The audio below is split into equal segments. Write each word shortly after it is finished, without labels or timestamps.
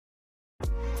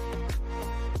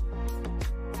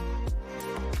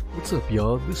What's up,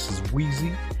 y'all? This is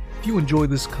Wheezy. If you enjoy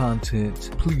this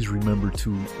content, please remember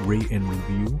to rate and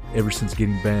review. Ever since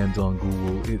getting banned on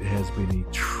Google, it has been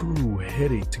a true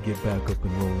headache to get back up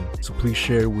and rolling. So please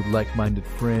share with like-minded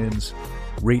friends,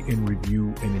 rate and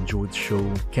review, and enjoy the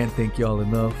show. Can't thank y'all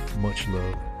enough. Much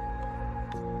love.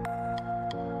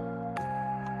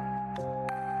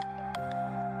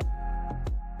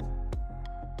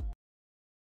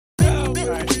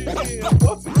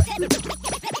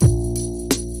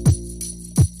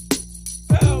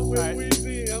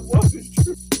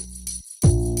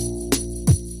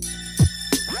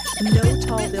 No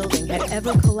tall building had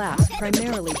ever collapsed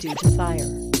primarily due to fire.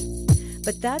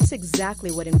 But that's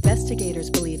exactly what investigators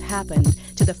believe happened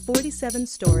to the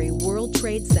 47-story World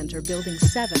Trade Center Building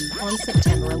 7 on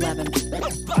September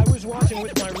 11th. I was watching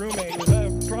with my roommate. It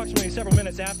was approximately several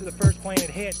minutes after the first plane had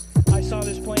hit. I saw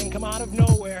this plane come out of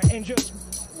nowhere and just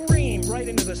scream right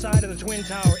into the side of the Twin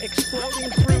Tower, exploding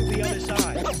through the other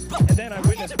side. And then I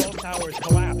witnessed both towers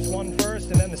collapse, one first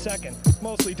and then the second,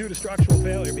 mostly due to structural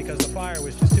failure because the fire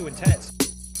was just too intense.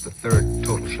 The third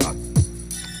total shot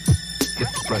hit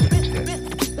the president's head.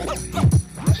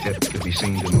 His head could be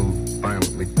seen to move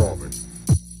violently forward.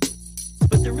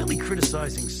 But they're really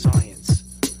criticizing science,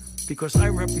 because I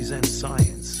represent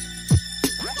science.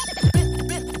 3,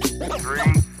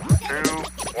 2,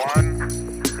 1,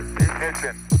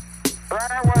 ignition.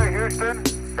 Right away, Houston.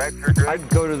 Vector good. I'd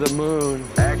go to the moon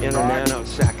in a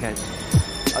nanosecond.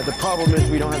 The problem is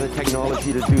we don't have the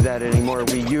technology to do that anymore.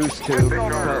 We used to,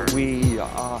 but we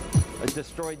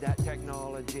destroyed that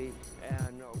technology.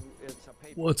 And it's a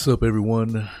paper. What's up,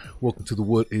 everyone? Welcome to the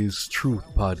What is Truth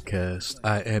podcast.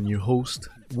 I am your host,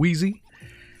 Wheezy.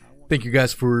 Thank you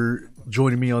guys for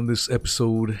joining me on this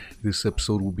episode. This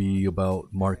episode will be about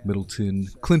Mark Middleton,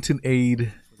 Clinton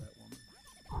aide,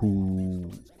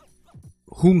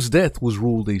 whom's death was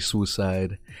ruled a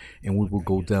suicide, and we will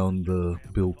go down the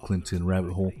Bill Clinton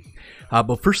rabbit hole.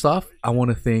 But first off, I want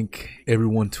to thank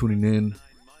everyone tuning in.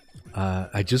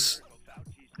 I just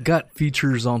got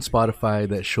features on Spotify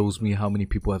that shows me how many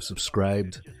people have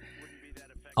subscribed.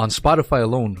 On Spotify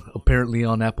alone, apparently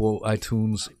on Apple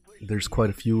iTunes, there's quite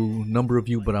a few number of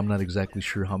you, but I'm not exactly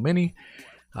sure how many.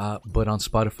 But on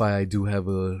Spotify, I do have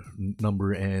a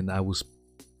number, and I was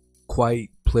quite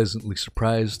pleasantly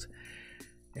surprised.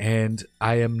 And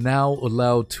I am now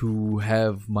allowed to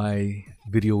have my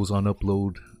videos on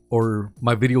upload, or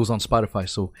my videos on Spotify.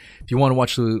 So if you want to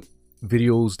watch the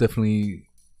videos, definitely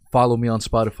follow me on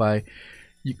Spotify.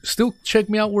 You still check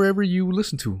me out wherever you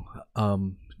listen to.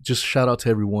 Just shout out to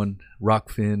everyone.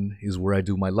 Rockfin is where I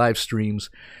do my live streams.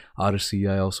 Odyssey,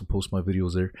 I also post my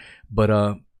videos there.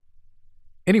 But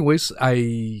anyways,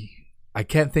 I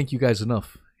can't thank you guys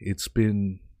enough. It's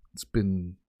been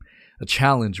a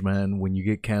challenge, man, when you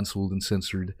get canceled and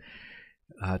censored.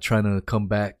 Trying to come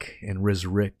back and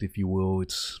resurrect, if you will,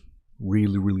 it's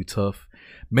really, really tough.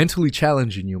 Mentally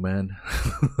challenging you, man.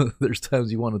 There's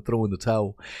times you want to throw in the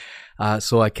towel.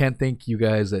 So I can't thank you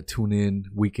guys that tune in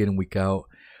week and week out.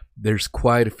 There's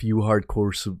quite a few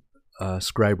hardcore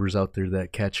subscribers out there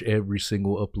that catch every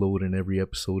single upload and every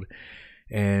episode.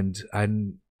 And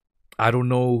I don't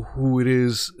know who it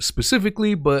is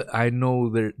specifically, but I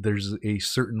know there's a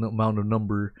certain amount of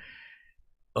number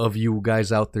of you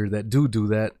guys out there that do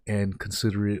that and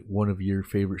consider it one of your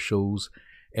favorite shows.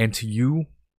 And to you,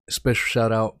 special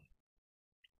shout out,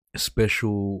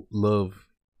 special love.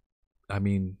 I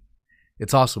mean,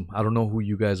 it's awesome. I don't know who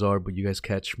you guys are, but you guys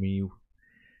catch me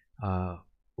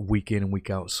week in and week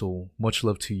out. So much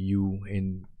love to you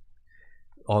and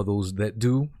all those that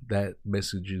do. That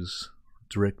message is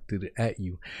directed at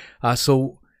you.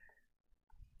 So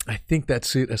I think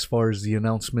that's it as far as the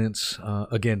announcements.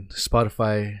 Again,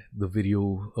 Spotify, the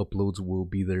video uploads will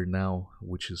be there now,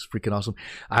 which is freaking awesome.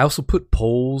 I also put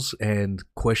polls and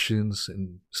questions,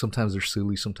 and sometimes they're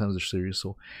silly, sometimes they're serious.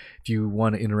 So if you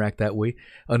want to interact that way,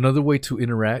 another way to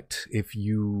interact, if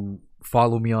you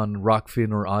follow me on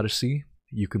Rockfin or Odyssey,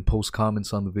 you can post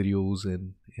comments on the videos,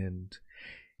 and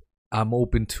I'm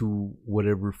open to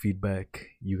whatever feedback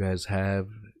you guys have.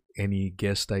 Any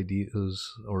guest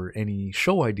ideas or any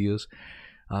show ideas,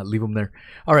 leave them there.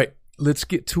 All right, let's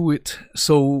get to it.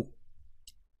 So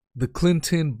the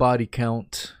Clinton body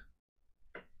count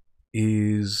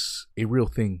is a real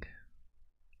thing.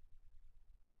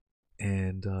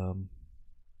 And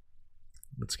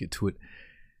let's get to it.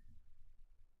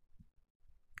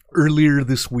 Earlier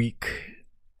this week,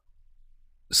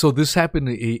 so this happened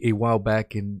a while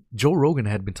back, and Joe Rogan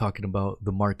had been talking about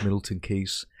the Mark Middleton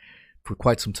case for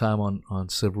quite some time on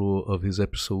several of his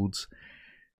episodes,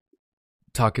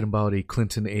 talking about a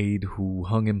Clinton aide who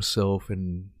hung himself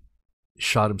and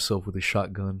shot himself with a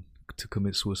shotgun to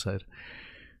commit suicide.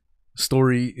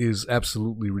 Story is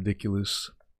absolutely ridiculous,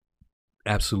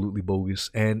 absolutely bogus.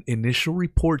 And initial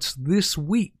reports this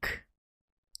week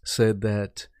said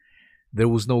that there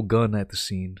was no gun at the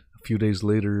scene. A few days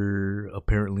later,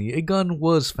 apparently, a gun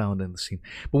was found at the scene.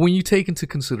 But when you take into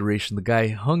consideration the guy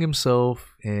hung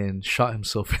himself and shot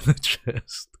himself in the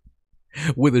chest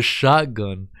with a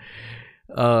shotgun,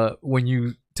 when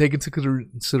you take into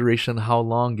consideration how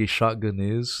long a shotgun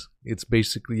is, it's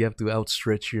basically you have to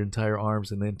outstretch your entire arms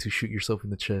and then to shoot yourself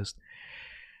in the chest.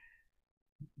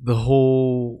 The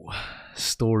whole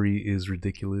story is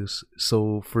ridiculous.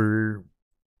 So for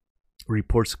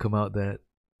reports to come out that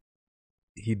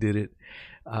he did it,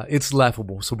 it's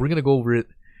laughable. So we're gonna go over it.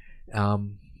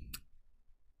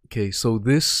 Okay, so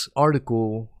this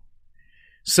article,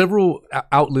 several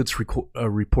outlets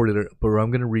reported it, but I'm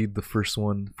going to read the first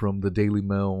one from the Daily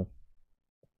Mail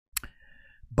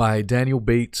by Daniel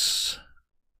Bates,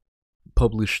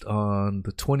 published on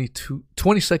the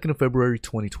 22nd of February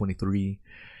 2023.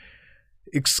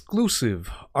 Exclusive: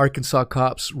 Arkansas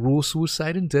cops rule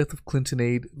suicide and death of Clinton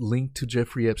aide linked to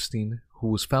Jeffrey Epstein, who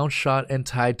was found shot and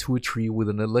tied to a tree with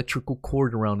an electrical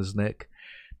cord around his neck,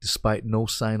 despite no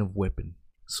sign of weapon.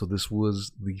 So this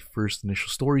was the first initial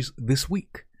stories this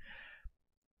week.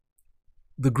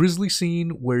 The grisly scene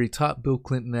where a top Bill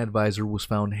Clinton advisor was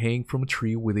found hanging from a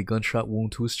tree with a gunshot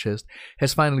wound to his chest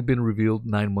has finally been revealed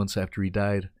 9 months after he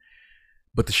died.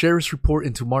 But the sheriff's report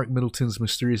into Mark Middleton's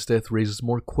mysterious death raises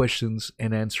more questions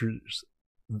than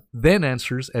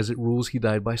answers, as it rules he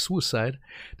died by suicide,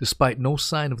 despite no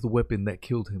sign of the weapon that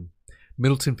killed him.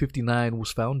 Middleton, 59,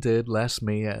 was found dead last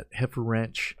May at Heifer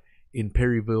Ranch in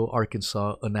Perryville,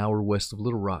 Arkansas, an hour west of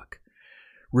Little Rock.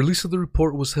 Release of the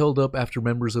report was held up after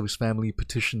members of his family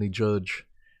petitioned a judge.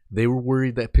 They were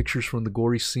worried that pictures from the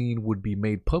gory scene would be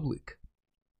made public.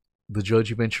 The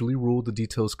judge eventually ruled the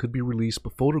details could be released,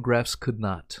 but photographs could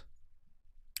not.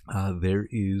 There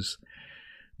is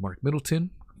Mark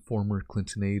Middleton, former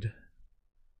Clinton aide.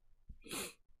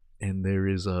 And there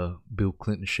is Bill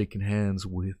Clinton shaking hands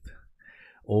with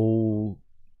old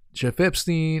Jeff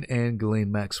Epstein and Ghislaine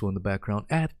Maxwell in the background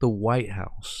at the White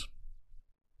House.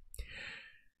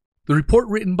 The report,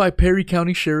 written by Perry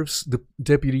County Sheriff's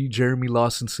Deputy Jeremy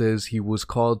Lawson, says he was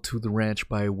called to the ranch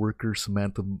by a worker,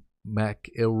 Samantha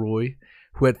McElroy,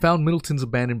 who had found Middleton's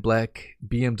abandoned black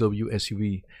BMW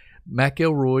SUV.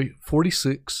 McElroy,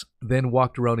 46, then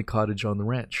walked around a cottage on the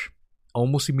ranch.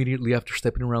 Almost immediately after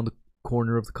stepping around the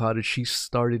corner of the cottage, she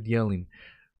started yelling,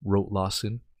 wrote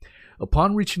Lawson.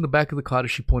 Upon reaching the back of the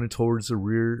cottage, she pointed towards the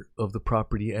rear of the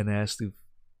property and asked if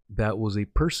that was a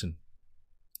person.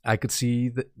 I could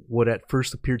see what at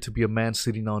first appeared to be a man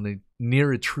sitting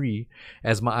near a tree.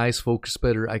 As my eyes focused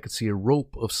better, I could see a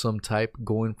rope of some type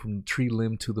going from the tree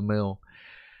limb to the male.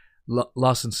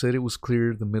 Lawson said it was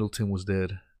clear the Middleton was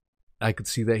dead. I could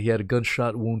see that he had a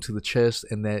gunshot wound to the chest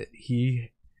and that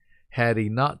he had a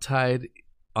knot tied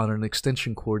on an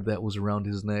extension cord that was around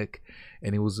his neck,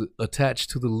 and it was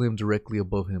attached to the limb directly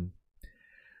above him.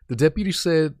 The deputy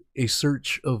said a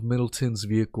search of Middleton's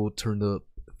vehicle turned up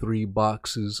 3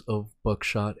 boxes of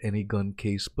buckshot and a gun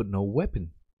case, but no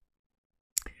weapon.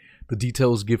 The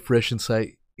details give fresh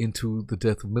insight into the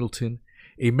death of Middleton,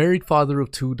 a married father of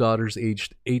 2 daughters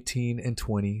aged 18 and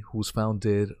 20, who was found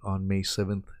dead on May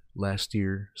 7th last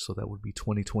year, so that would be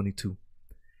 2022.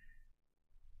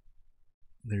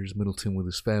 There's Middleton with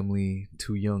his family,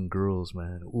 2 young girls,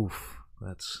 man. Oof,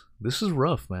 this is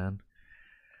rough, man.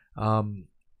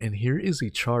 And here is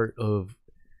a chart of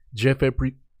Jeff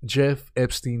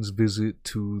Epstein's visit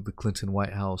to the Clinton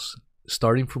White House,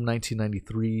 starting from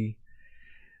 1993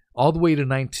 all the way to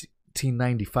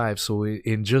 1995. So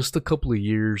in just a couple of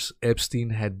years, Epstein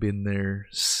had been there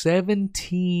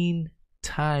 17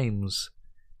 times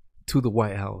to the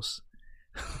White House.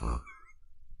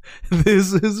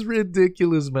 This is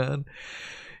ridiculous, man.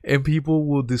 And people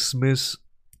will dismiss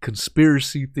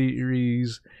conspiracy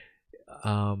theories.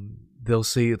 They'll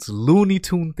say it's Looney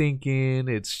Tune thinking,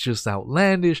 it's just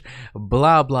outlandish,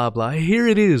 blah, blah, blah. Here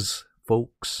it is,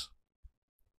 folks.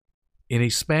 In a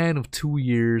span of 2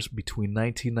 years between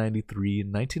 1993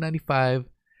 and 1995,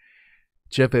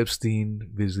 Jeff Epstein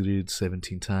visited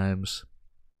 17 times.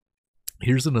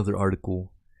 Here's another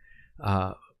article.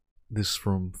 This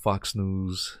from Fox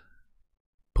News,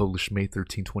 published May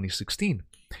 13, 2016.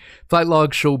 Flight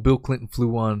logs show Bill Clinton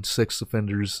flew on sex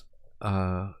offenders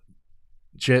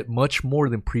jet much more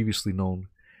than previously known.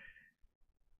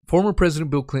 Former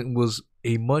President Bill Clinton was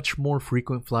a much more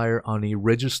frequent flyer on a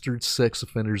registered sex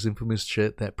offender's infamous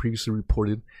jet that previously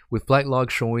reported, with flight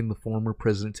logs showing the former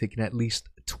president taking at least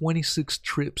 26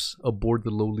 trips aboard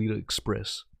the Lolita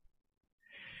Express,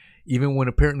 even when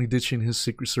apparently ditching his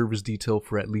Secret Service detail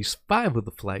for at least 5 of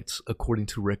the flights, according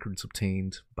to records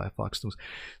obtained by Fox News.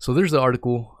 So there's the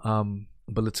article,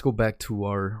 but let's go back to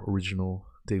our original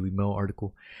Daily Mail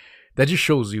article. That just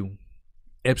shows you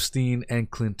Epstein and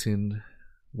Clinton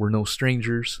were no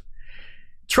strangers.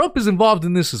 Trump is involved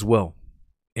in this as well.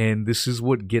 And this is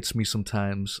what gets me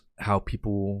sometimes, how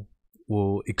people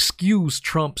will excuse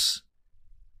Trump's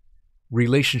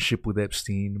relationship with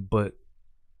Epstein, but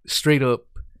straight up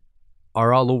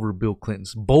are all over Bill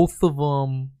Clinton's. Both of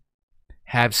them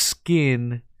have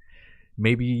skin,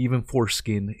 maybe even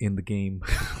foreskin in the game.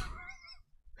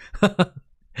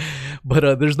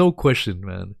 But there's no question,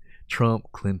 man.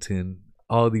 Trump, Clinton,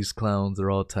 all these clowns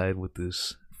are all tied with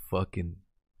this fucking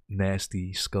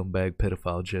nasty scumbag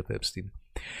pedophile Jeff Epstein.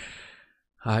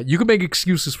 You can make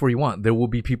excuses for you want. There will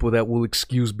be people that will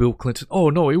excuse Bill Clinton. Oh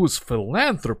no, it was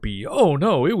philanthropy. Oh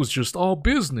no, it was just all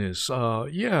business.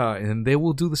 Yeah, and they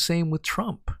will do the same with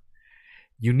Trump.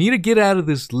 You need to get out of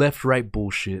this left-right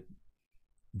bullshit.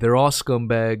 They're all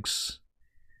scumbags.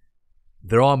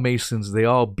 They're all Masons. They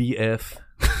all BF.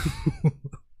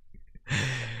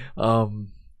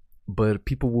 But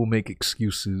people will make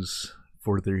excuses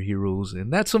for their heroes,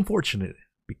 and that's unfortunate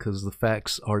because the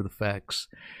facts are the facts.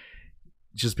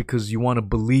 Just because you want to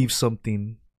believe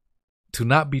something to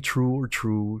not be true or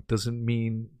true doesn't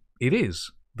mean it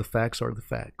is. The facts are the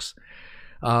facts.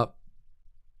 All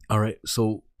right,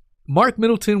 so Mark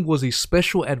Middleton was a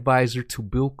special advisor to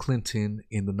Bill Clinton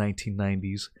in the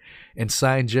 1990s and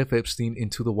signed Jeff Epstein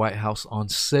into the White House on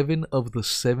 7 of the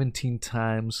 17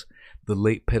 times the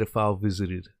late pedophile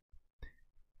visited.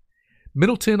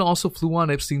 Middleton also flew on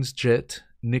Epstein's jet,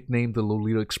 nicknamed the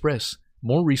Lolita Express.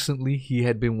 More recently, he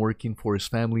had been working for his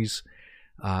family's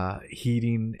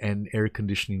heating and air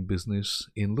conditioning business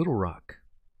in Little Rock.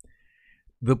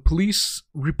 The police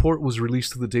report was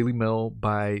released to the Daily Mail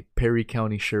by Perry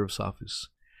County Sheriff's Office.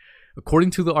 According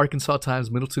to the Arkansas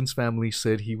Times, Middleton's family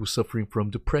said he was suffering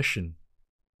from depression.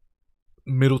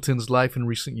 Middleton's life in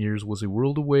recent years was a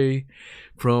world away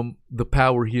from the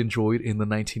power he enjoyed in the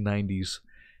 1990s.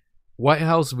 White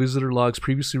House visitor logs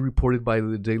previously reported by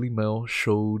the Daily Mail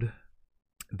showed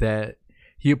that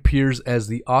he appears as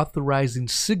the authorizing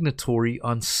signatory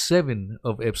on 7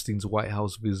 of Epstein's White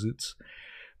House visits,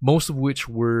 most of which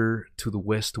were to the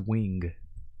West Wing.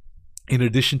 In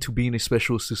addition to being a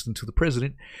special assistant to the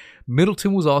president,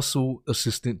 Middleton was also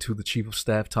assistant to the Chief of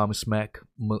Staff Thomas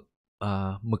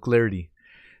McLarty.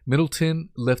 Middleton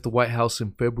left the White House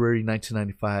in February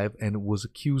 1995 and was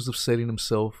accused of setting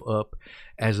himself up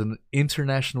as an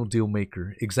international deal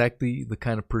maker, exactly the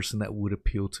kind of person that would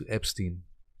appeal to Epstein.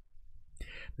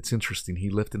 It's interesting. He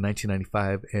left in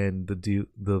 1995, and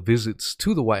the visits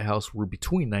to the White House were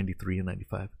between 93 and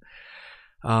 95.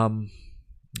 All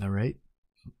right.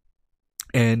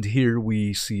 And here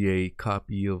we see a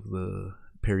copy of the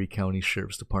Perry County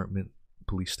Sheriff's Department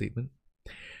police statement.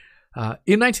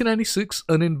 In 1996,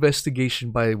 an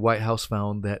investigation by the White House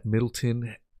found that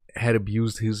Middleton had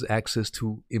abused his access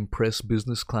to impress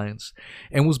business clients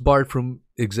and was barred from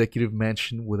Executive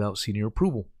Mansion without senior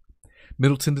approval.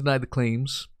 Middleton denied the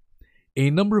claims. A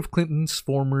number of Clinton's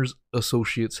former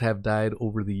associates have died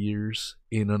over the years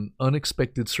in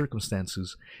unexpected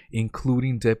circumstances,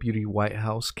 including Deputy White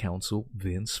House Counsel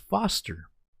Vince Foster.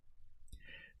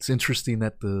 It's interesting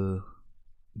that the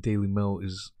Daily Mail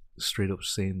is straight up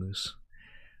saying this.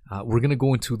 We're going to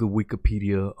go into the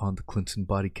Wikipedia on the Clinton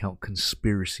body count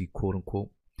conspiracy, quote unquote.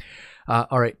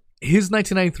 All right. His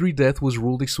 1993 death was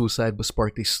ruled a suicide but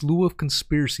sparked a slew of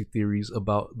conspiracy theories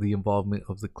about the involvement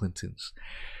of the Clintons.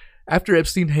 After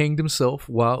Epstein hanged himself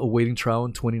while awaiting trial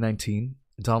in 2019,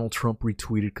 Donald Trump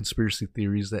retweeted conspiracy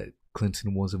theories that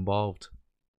Clinton was involved.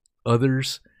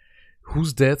 Others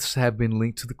whose deaths have been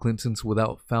linked to the Clintons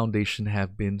without foundation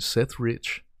have been Seth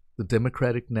Rich, the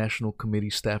Democratic National Committee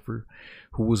staffer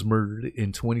who was murdered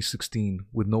in 2016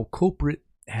 with no culprit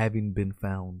having been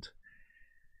found.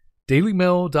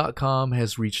 DailyMail.com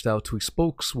has reached out to a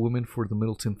spokeswoman for the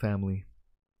Middleton family.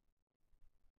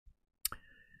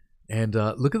 And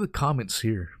look at the comments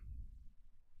here.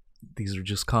 These are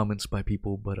just comments by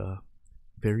people, but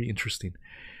very interesting.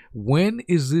 When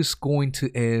is this going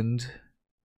to end?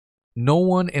 No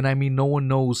one, and I mean no one,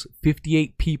 knows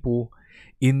 58 people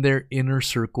in their inner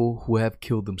circle who have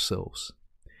killed themselves.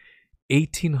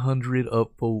 1,800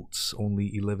 upvotes,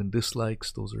 only 11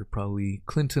 dislikes. Those are probably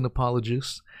Clinton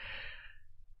apologists.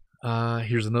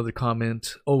 Here's another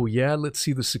comment. Oh yeah, let's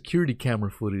see the security camera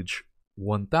footage.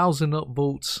 1,000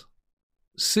 upvotes,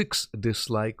 6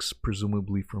 dislikes,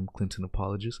 presumably from Clinton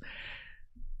apologists.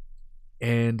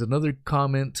 And another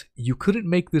comment, you couldn't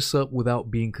make this up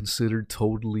without being considered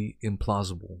totally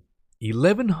implausible.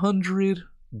 1,100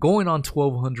 going on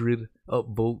 1,200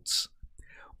 upvotes,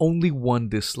 only one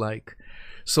dislike.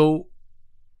 So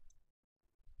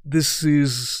this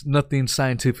is nothing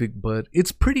scientific, but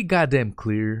it's pretty goddamn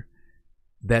clear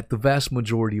that the vast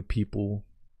majority of people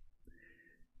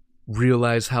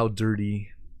realize how dirty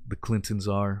the Clintons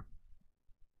are.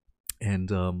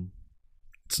 And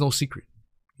it's no secret.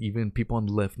 Even people on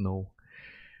the left know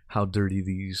how dirty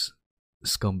these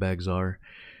scumbags are.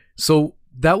 So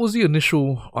that was the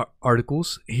initial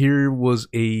articles. Here was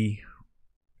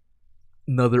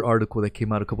another article that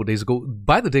came out a couple days ago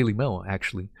by the Daily Mail,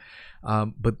 actually.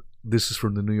 But this is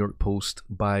from the New York Post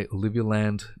by Olivia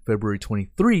Land, February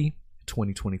 23,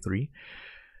 2023.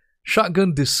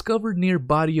 Shotgun discovered near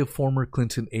body of former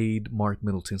Clinton aide Mark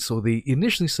Middleton. So they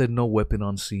initially said no weapon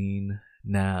on scene.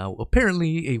 Now,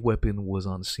 apparently a weapon was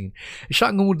on scene. A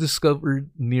shotgun was discovered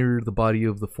near the body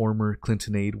of the former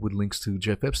Clinton aide with links to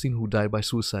Jeff Epstein, who died by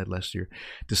suicide last year.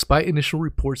 Despite initial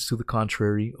reports to the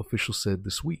contrary, officials said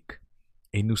this week.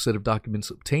 A new set of documents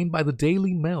obtained by the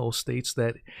Daily Mail states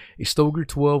that a Stoeger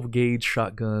 12-gauge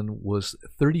shotgun was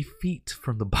 30 feet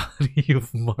from the body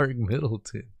of Mark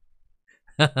Middleton.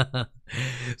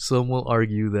 Some will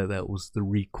argue that that was the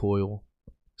recoil.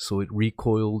 So it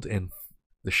recoiled and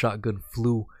the shotgun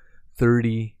flew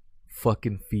 30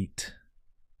 fucking feet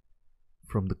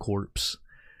from the corpse.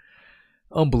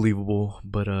 Unbelievable,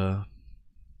 but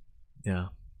yeah.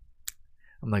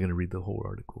 I'm not going to read the whole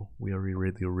article. We already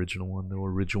read the original one. The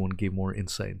original one gave more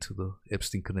insight into the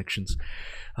Epstein connections.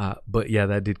 But yeah,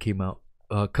 that did come out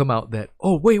that,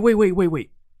 oh, wait.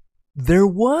 There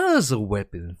was a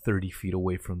weapon 30 feet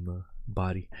away from the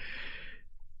body.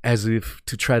 As if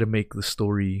to try to make the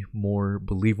story more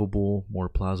believable, more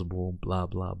plausible, blah,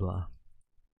 blah, blah.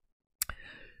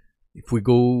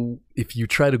 If you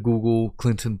try to Google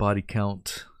Clinton body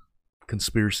count,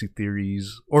 conspiracy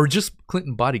theories, or just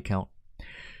Clinton body count,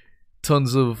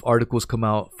 tons of articles come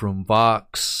out from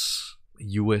Vox,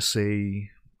 USA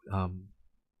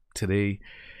Today,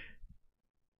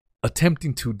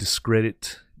 attempting to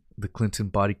discredit the Clinton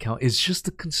body count. It's just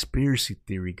a conspiracy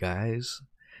theory, guys.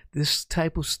 This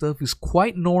type of stuff is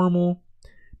quite normal.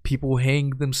 People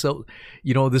hang themselves.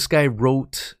 You know, this guy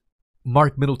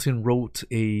Mark Middleton wrote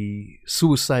a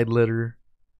suicide letter.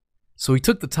 So he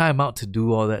took the time out to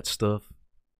do all that stuff.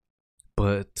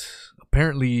 But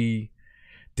apparently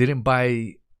didn't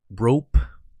buy rope,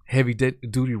 heavy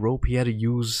duty rope. He had to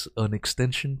use an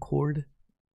extension cord.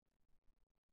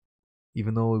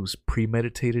 Even though it was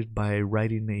premeditated by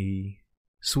writing a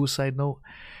suicide note.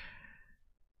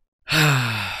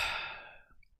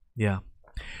 Yeah.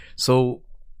 So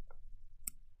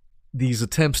these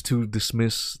attempts to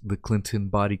dismiss the Clinton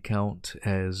body count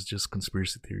as just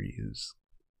conspiracy theory is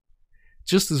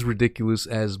just as ridiculous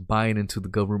as buying into the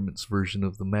government's version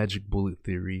of the magic bullet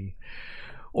theory,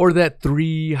 or that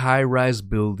 3 high-rise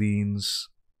buildings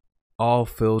all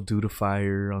fell due to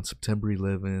fire on September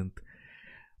 11th,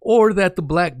 or that the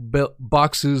black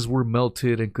boxes were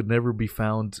melted and could never be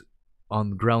found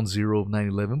on ground zero of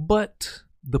 9/11, but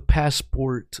the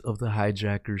passport of the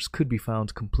hijackers could be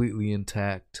found completely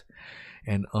intact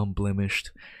and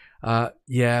unblemished.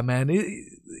 Yeah, man,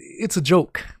 it's a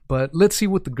joke. But let's see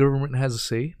what the government has to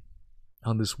say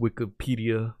on this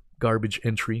Wikipedia garbage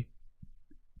entry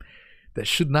that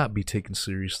should not be taken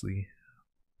seriously.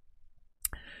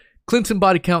 Clinton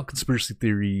body count conspiracy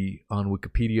theory on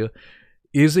Wikipedia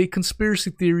is a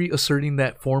conspiracy theory asserting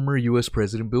that former U.S.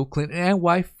 President Bill Clinton and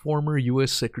wife, former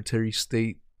U.S. Secretary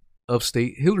of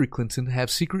State Hillary Clinton, have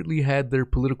secretly had their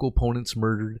political opponents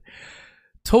murdered,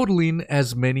 totaling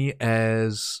as many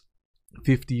as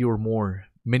 50 or more.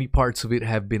 Many parts of it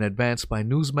have been advanced by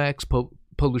Newsmax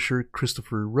publisher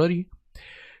Christopher Ruddy,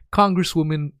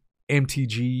 Congresswoman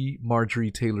MTG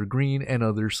Marjorie Taylor Greene, and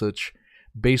other such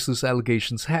baseless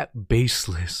allegations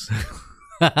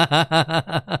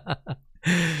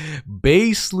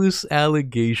baseless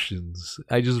allegations.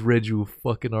 I just read you a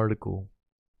fucking article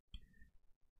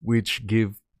which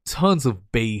give tons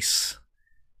of baseless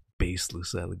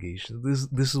allegations.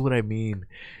 This is what I mean.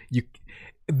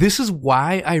 This is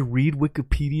why I read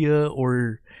Wikipedia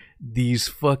or these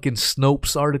fucking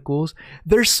Snopes articles.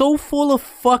 They're so full of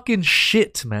fucking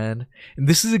shit, man. And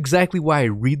this is exactly why I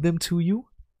read them to you.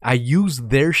 I use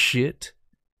their shit,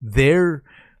 their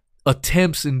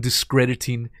attempts in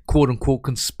discrediting quote-unquote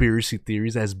conspiracy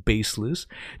theories as baseless,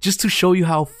 just to show you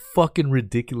how fucking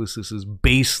ridiculous this is.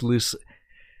 Baseless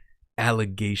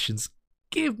allegations.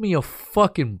 Give me a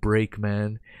fucking break,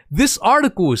 man. This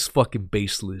article is fucking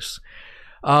baseless.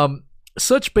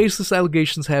 Such baseless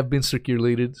allegations have been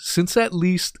circulated since at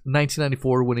least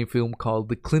 1994 when a film called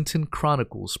The Clinton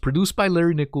Chronicles, produced by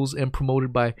Larry Nichols and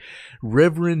promoted by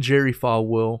Reverend Jerry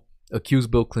Falwell,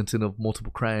 accused Bill Clinton of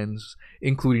multiple crimes,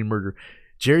 including murder.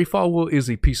 Jerry Falwell is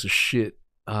a piece of shit.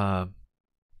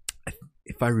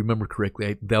 If I remember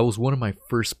correctly, that was one of my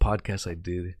first podcasts I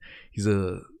did. He's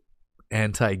a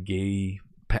anti-gay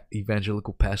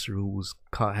evangelical pastor who was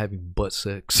caught having butt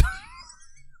sex.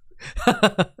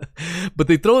 But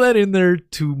they throw that in there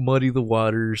to muddy the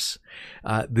waters.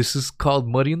 This is called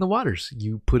muddying the waters.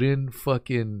 You put in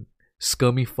fucking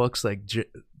scummy fucks like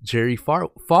Jerry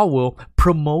Falwell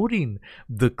promoting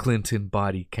the Clinton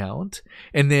body count,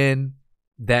 and then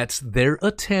that's their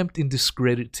attempt in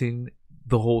discrediting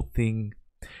the whole thing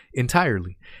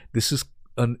entirely. This is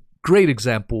a great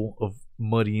example of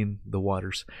muddying the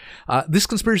waters. This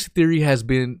conspiracy theory has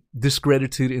been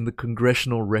discredited in the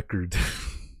Congressional Record,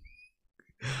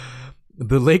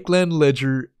 the Lakeland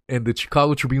Ledger, and the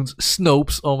Chicago Tribune's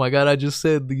Snopes. Oh my god, I just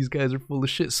said these guys are full of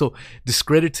shit. So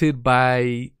discredited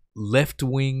by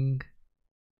left-wing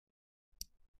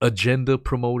agenda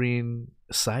promoting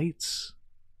sites.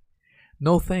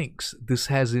 No thanks. This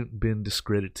hasn't been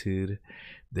discredited.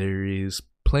 There is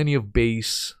plenty of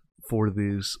base for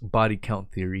this body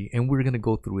count theory, and we're going to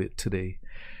go through it today.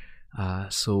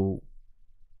 So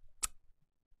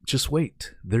just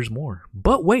wait. There's more.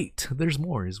 But wait, there's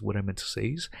more is what I meant to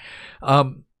say.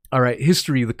 All right,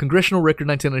 history. The Congressional Record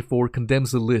 1994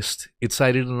 condemns the list. It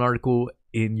cited an article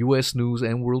in U.S. News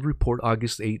and World Report,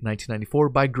 August 8, 1994,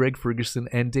 by Greg Ferguson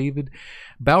and David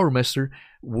Bowermester.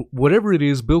 Whatever it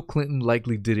is, Bill Clinton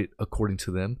likely did it, according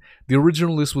to them. The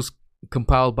original list was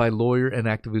compiled by lawyer and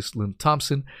activist Lynn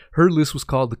Thompson. Her list was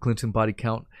called the Clinton Body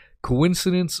Count.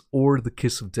 Coincidence or the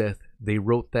Kiss of Death? They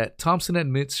wrote that Thompson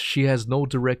admits she has no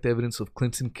direct evidence of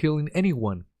Clinton killing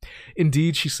anyone.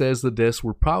 Indeed, she says the deaths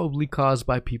were probably caused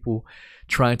by people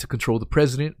trying to control the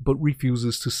president, but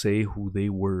refuses to say who they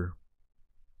were.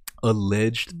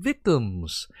 Alleged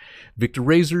victims. Victor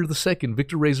Razor II.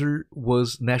 Victor Razor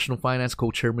was National Finance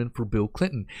Co-Chairman for Bill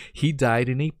Clinton. He died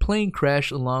in a plane crash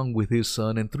along with his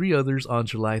son and 3 others on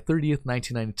July 30th,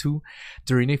 1992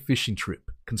 during a fishing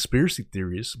trip. Conspiracy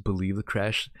theorists believe the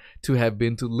crash to have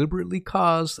been deliberately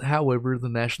caused. However, the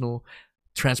National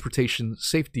Transportation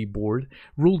Safety Board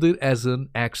ruled it as an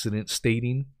accident,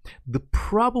 stating the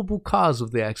probable cause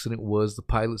of the accident was the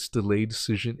pilot's delayed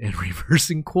decision in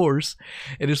reversing course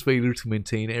and his failure to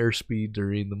maintain airspeed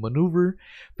during the maneuver.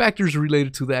 Factors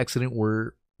related to the accident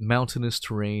were mountainous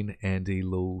terrain and a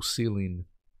low ceiling.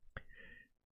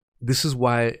 This is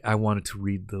why I wanted to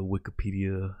read the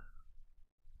Wikipedia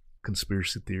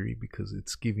conspiracy theory, because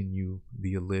it's giving you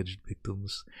the alleged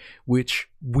victims, which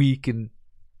we can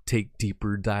take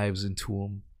deeper dives into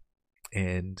them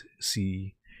and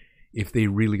see if they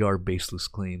really are baseless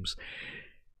claims.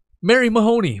 Mary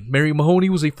Mahoney. Mary Mahoney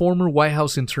was a former White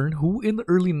House intern who, in the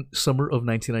early summer of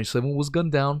 1997, was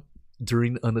gunned down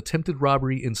during an attempted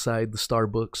robbery inside the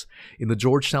Starbucks in the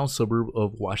Georgetown suburb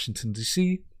of Washington,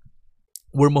 D.C.,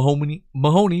 where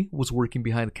Mahoney was working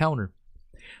behind a counter.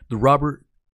 The robber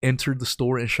entered the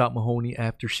store and shot Mahoney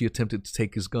after she attempted to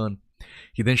take his gun.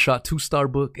 He then shot 2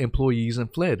 Starbucks employees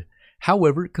and fled.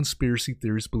 However, conspiracy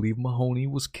theorists believe Mahoney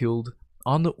was killed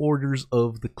on the orders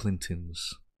of the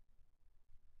Clintons.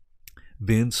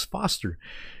 Vince Foster.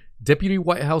 Deputy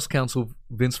White House counsel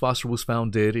Vince Foster was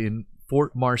found dead in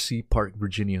Fort Marcy Park,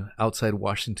 Virginia, outside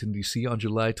Washington, D.C. on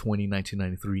July 20,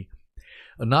 1993.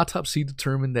 An autopsy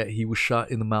determined that he was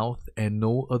shot in the mouth and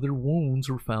no other wounds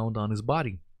were found on his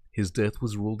body. His death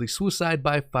was ruled a suicide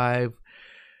by 5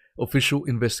 official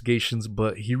investigations,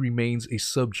 but he remains a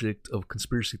subject of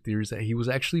conspiracy theories that he was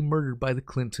actually murdered by the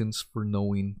Clintons for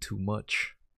knowing too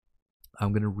much.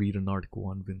 I'm going to read an article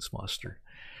on Vince Foster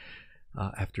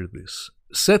after this.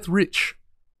 Seth Rich.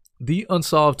 The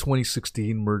unsolved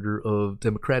 2016 murder of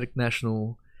Democratic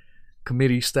National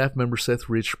Committee staff member Seth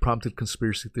Rich prompted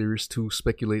conspiracy theorists to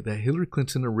speculate that Hillary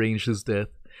Clinton arranged his death.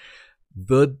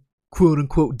 The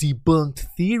quote-unquote debunked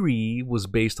theory was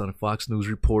based on a Fox News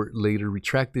report later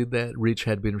retracted that Rich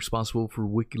had been responsible for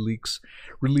WikiLeaks'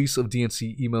 release of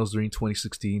DNC emails during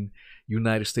 2016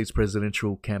 United States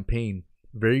presidential campaign.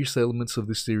 Various elements of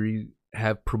this theory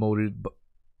have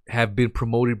been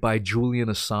promoted by Julian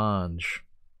Assange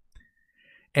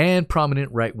and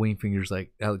prominent right-wing figures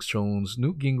like Alex Jones,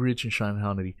 Newt Gingrich, and Sean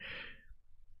Hannity.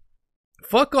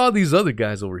 Fuck all these other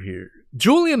guys over here.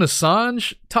 Julian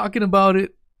Assange talking about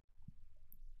it.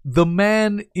 The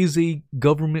man is a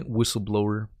government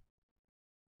whistleblower.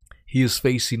 He is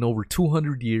facing over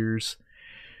 200 years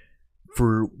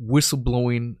for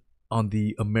whistleblowing on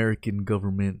the American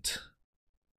government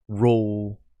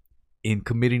role in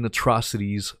committing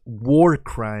atrocities, war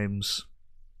crimes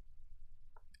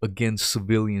against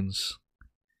civilians.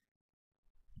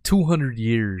 200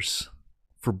 years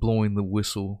for blowing the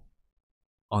whistle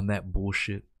on that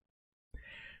bullshit.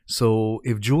 So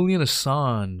if Julian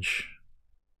Assange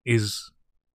is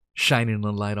shining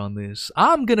a light on this,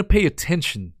 I'm going to pay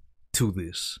attention to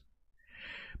this.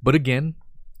 But again,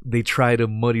 they try to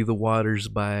muddy the waters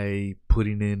by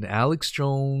putting in Alex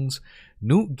Jones,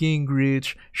 Newt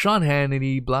Gingrich, Sean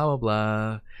Hannity, blah, blah,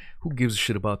 blah. Who gives a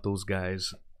shit about those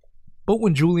guys? But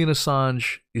when Julian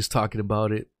Assange is talking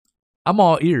about it, I'm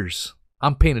all ears.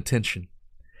 I'm paying attention.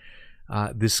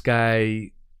 This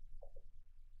guy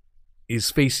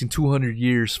is facing 200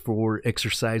 years for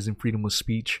exercising freedom of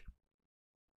speech.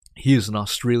 He is an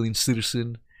Australian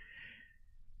citizen.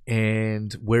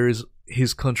 And where is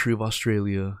his country of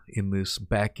Australia in this,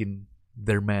 backing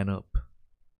their man up?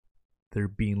 They're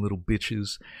being little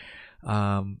bitches.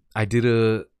 I did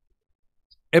a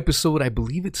episode, I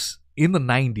believe it's in the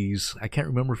 90s. I can't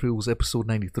remember if it was episode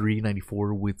 93,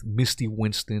 94 with Misty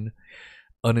Winston.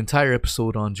 An entire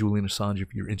episode on Julian Assange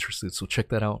if you're interested. So check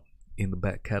that out in the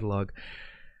back catalog.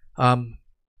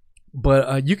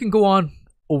 But you can go on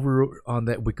over on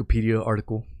that Wikipedia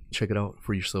article. Check it out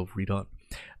for yourself. Read on.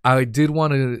 I did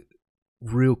want to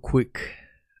real quick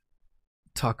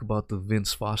talk about the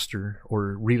Vince Foster,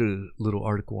 or read a little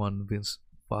article on Vince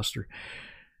Foster.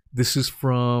 This is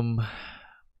from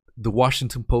the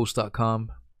WashingtonPost.com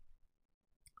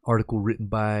article written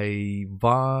by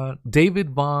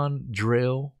David Von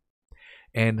Drehl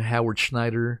and Howard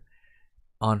Schneider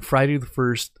on Friday the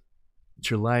 1st,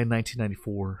 July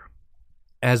 1994.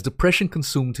 As depression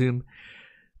consumed him,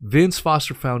 Vince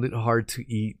Foster found it hard to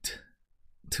eat,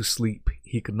 to sleep.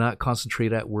 He could not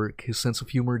concentrate at work. His sense of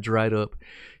humor dried up.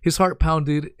 His heart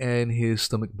pounded and his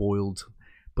stomach boiled.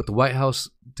 But the White House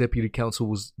Deputy Counsel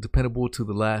was dependable to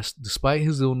the last. Despite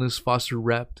his illness, Foster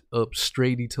wrapped up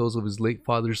stray details of his late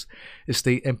father's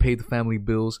estate and paid the family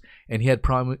bills, and he had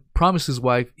promised his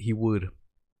wife he would.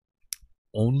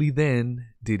 Only then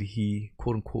did he,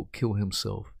 quote-unquote, kill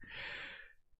himself.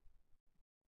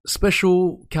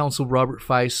 Special Counsel Robert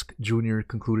Fisk Jr.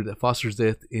 concluded that Foster's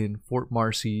death in Fort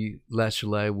Marcy last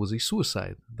July was a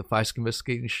suicide. The Fisk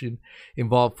investigation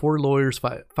involved 4 lawyers,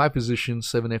 5 physicians,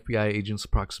 7 FBI agents,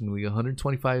 approximately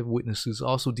 125 witnesses,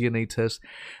 also DNA tests,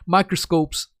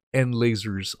 microscopes, and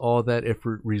lasers. All that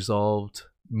effort resolved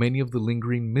many of the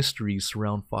lingering mysteries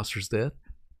surrounding Foster's death.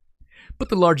 But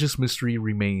the largest mystery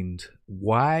remained.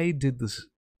 Why did the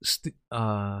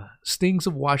stings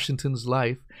of Washington's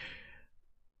life,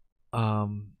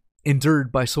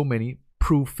 endured by so many,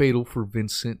 prove fatal for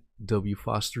Vincent W.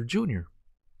 Foster Jr.?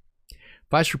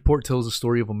 Vice report tells the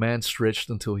story of a man stretched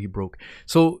until he broke.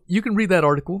 So you can read that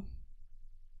article.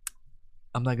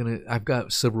 I've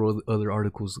got several other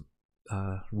articles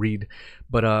read,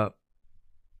 but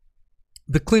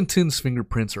the Clintons'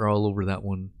 fingerprints are all over that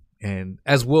one, and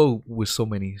as well with so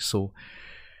many. So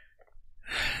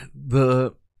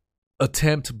the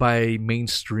attempt by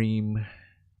mainstream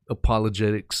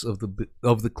apologetics of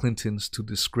the Clintons to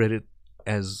discredit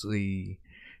as a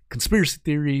conspiracy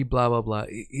theory, blah blah blah,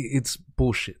 it's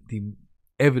bullshit. The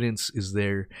evidence is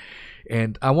there,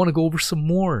 and I want to go over some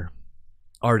more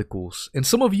articles. And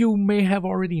some of you may have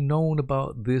already known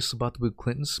about this, about the Bill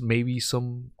Clintons. Maybe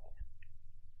some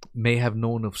may have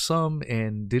known of some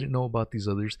and didn't know about these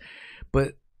others,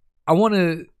 but I want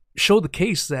to show the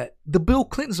case that the Bill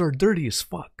Clintons are dirty as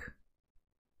fuck.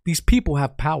 These people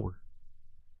have power.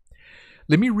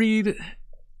 Let me read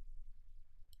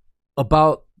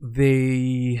about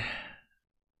the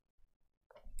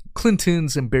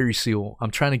Clintons and Barry Seal.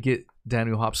 I'm trying to get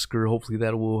Daniel Hopsker. Hopefully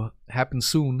that will happen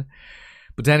soon.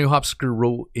 But Daniel Hopsker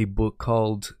wrote a book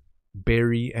called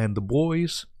Barry and the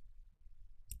Boys.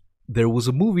 There was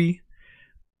a movie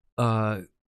called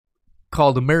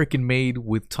American Made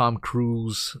with Tom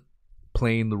Cruise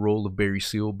playing the role of Barry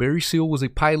Seal. Barry Seal was a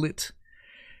pilot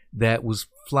that was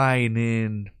flying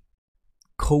in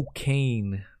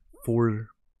cocaine for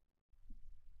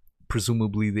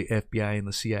presumably the FBI and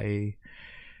the CIA,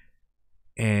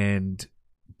 and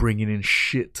bringing in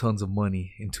shit tons of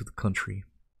money into the country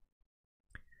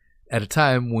at a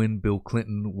time when Bill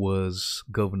Clinton was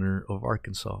governor of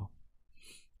Arkansas.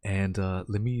 And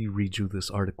let me read you this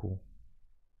article.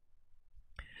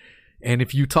 And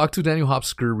if you talk to Daniel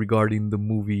Hopsker regarding the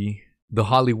movie, the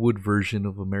Hollywood version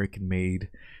of American Made,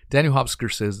 Daniel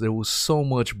Hopsker says there was so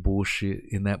much bullshit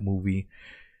in that movie.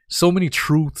 So many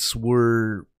truths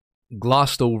were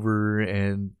glossed over,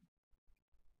 and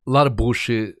a lot of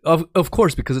bullshit. Of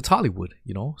course, because it's Hollywood,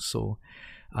 you know. So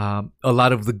A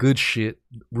lot of the good shit,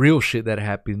 real shit that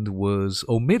happened was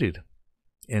omitted.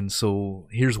 And so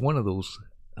here's one of those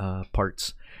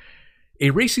parts. A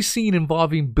racy scene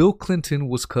involving Bill Clinton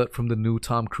was cut from the new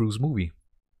Tom Cruise movie.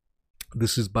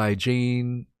 This is by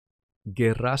Jane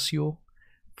Geracio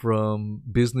from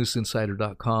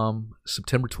BusinessInsider.com,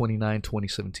 September 29,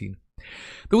 2017.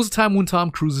 There was a time when Tom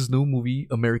Cruise's new movie,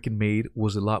 American Made,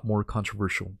 was a lot more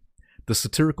controversial. The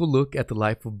satirical look at the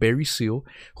life of Barry Seal,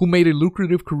 who made a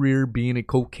lucrative career being a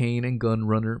cocaine and gun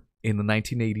runner in the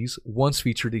 1980s, once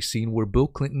featured a scene where Bill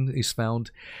Clinton is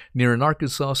found near an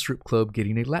Arkansas strip club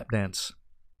getting a lap dance.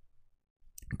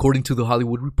 According to The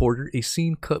Hollywood Reporter, a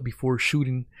scene cut before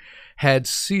shooting had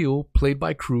Seal, played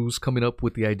by Cruise, coming up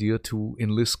with the idea to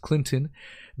enlist Clinton,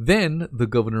 then the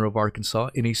governor of Arkansas,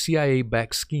 in a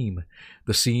CIA-backed scheme.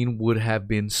 The scene would have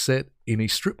been set in a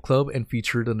strip club and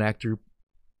featured an actor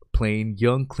playing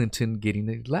young Clinton getting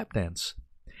a lap dance.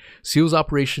 Seal's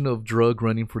operation of drug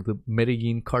running for the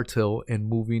Medellin cartel and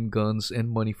moving guns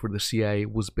and money for the CIA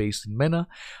was based in Mena,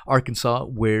 Arkansas,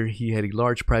 where he had a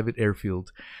large private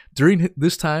airfield. During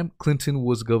this time, Clinton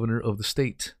was governor of the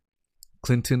state.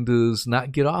 Clinton does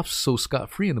not get off so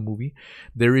scot-free in the movie.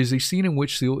 There is a scene in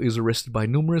which Seal is arrested by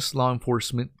numerous law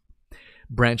enforcement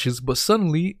branches, but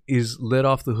suddenly is let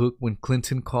off the hook when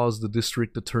Clinton calls the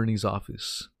district attorney's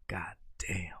office. God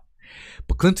damn.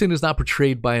 But Clinton is not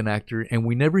portrayed by an actor, and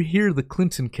we never hear the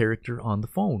Clinton character on the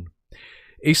phone.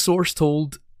 A source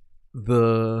told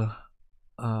THR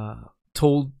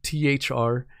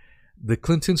the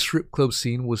Clinton strip club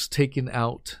scene was taken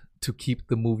out to keep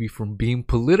the movie from being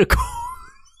political.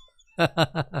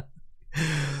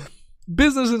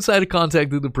 Business Insider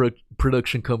contacted the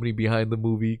production company behind the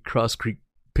movie, Cross Creek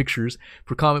Pictures,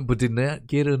 for comment, but did not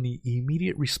get any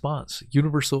immediate response.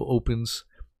 Universal opens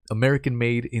American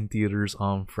Made in theaters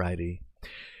on Friday.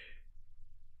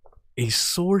 A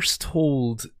source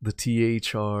told the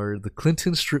THR the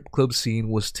Clinton strip club scene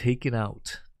was taken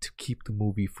out to keep the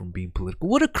movie from being political.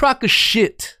 What a crock of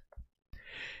shit.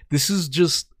 This is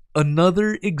just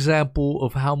another example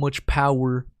of how much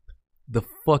power the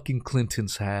fucking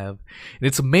Clintons have. And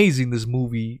it's amazing this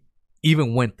movie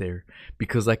even went there,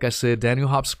 because like I said, Daniel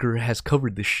Hopsker has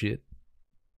covered this shit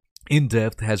in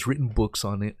depth, has written books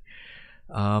on it.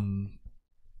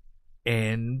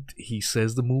 And he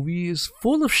says the movie is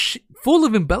full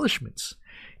of embellishments,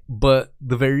 but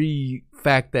the very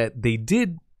fact that they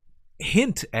did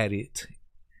hint at it,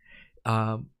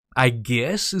 I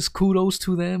guess, is kudos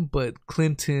to them. But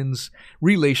Clinton's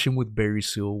relation with Barry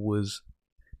Seal was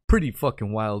pretty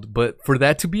fucking wild. But for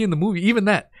that to be in the movie, even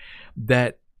that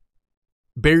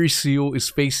Barry Seal is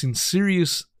facing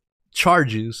serious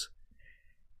charges,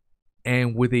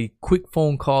 and with a quick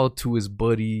phone call to his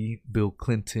buddy Bill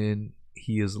Clinton,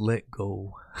 he is let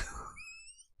go.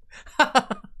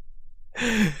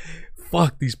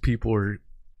 Fuck, these people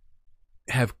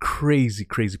have crazy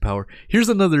power. Here's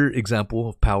another example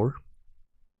of power.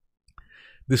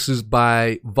 This is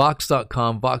by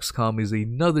Vox.com. Vox.com is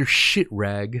another shit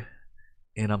rag,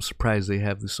 and I'm surprised they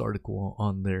have this article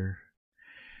on their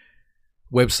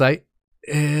website.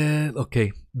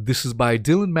 Okay, this is by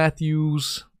Dylan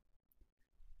Matthews,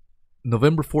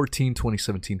 November 14,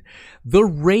 2017. The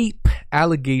rape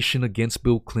allegation against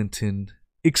Bill Clinton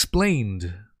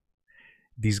explained.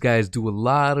 These guys do a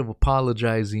lot of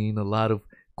apologizing, a lot of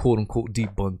quote-unquote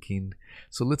debunking.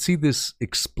 So let's see this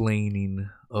explaining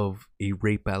of a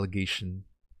rape allegation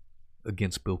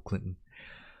against Bill Clinton.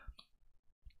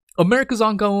 America's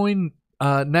ongoing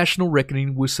national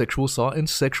reckoning with sexual assault and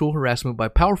sexual harassment by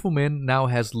powerful men now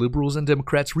has liberals and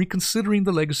Democrats reconsidering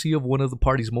the legacy of one of the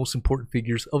party's most important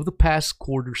figures of the past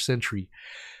quarter century,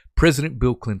 President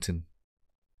Bill Clinton.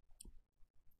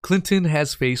 Clinton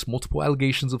has faced multiple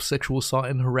allegations of sexual assault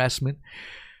and harassment,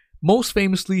 most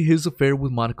famously his affair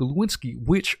with Monica Lewinsky,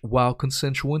 which, while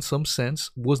consensual in some sense,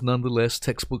 was nonetheless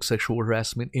textbook sexual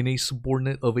harassment in a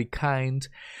subordinate of a kind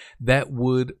that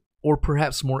would, or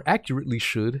perhaps more accurately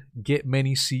should, get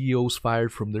many CEOs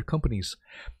fired from their companies.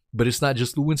 But it's not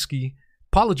just Lewinsky.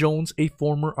 Paula Jones, a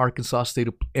former Arkansas State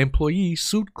employee,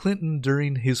 sued Clinton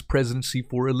during his presidency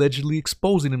for allegedly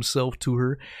exposing himself to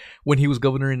her when he was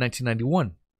governor in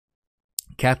 1991.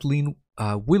 Kathleen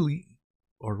Wiley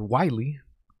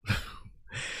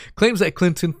claims that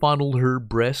Clinton fondled her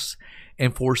breasts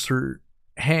and forced her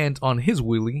hand on his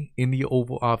willy in the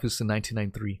Oval Office in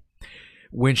 1993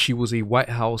 when she was a White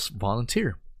House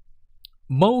volunteer.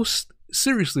 Most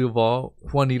seriously of all,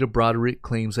 Juanita Broderick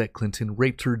claims that Clinton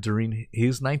raped her during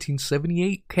his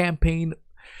 1978 campaign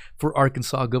for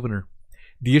Arkansas governor.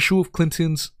 The issue of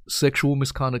Clinton's sexual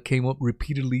misconduct came up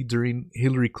repeatedly during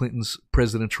Hillary Clinton's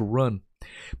presidential run.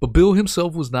 But Bill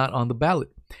himself was not on the ballot,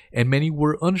 and many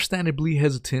were understandably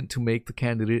hesitant to make the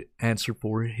candidate answer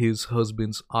for his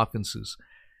husband's offenses.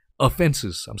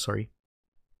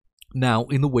 Now,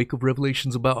 in the wake of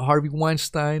revelations about Harvey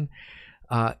Weinstein,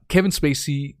 Kevin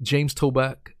Spacey, James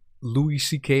Toback, Louis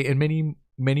C.K., and many,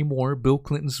 many more, Bill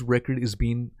Clinton's record is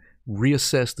being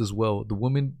reassessed as well. The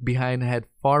woman behind had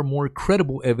far more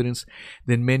credible evidence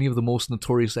than many of the most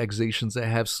notorious accusations that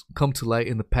have come to light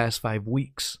in the past 5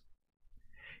 weeks.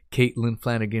 Caitlin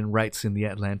Flanagan writes in The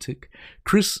Atlantic.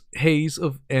 Chris Hayes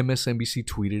of MSNBC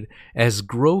tweeted, as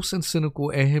gross and cynical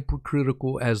and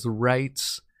hypocritical as the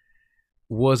right's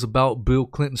was about Bill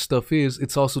Clinton stuff is,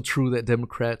 it's also true that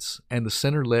Democrats and the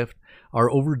center left are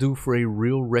overdue for a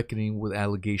real reckoning with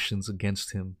allegations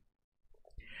against him.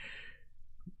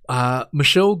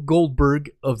 Michelle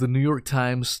Goldberg of the New York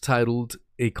Times titled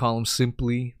a column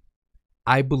simply,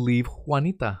 I believe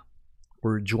Juanita,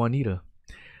 or Juanita.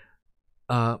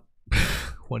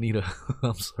 Juanita,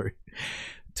 I'm sorry.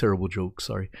 Terrible joke,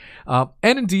 sorry. And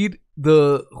indeed,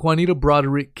 the Juanita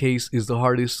Broderick case is the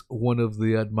hardest one of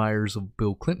the admirers of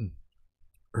Bill Clinton.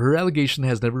 Her allegation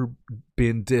has never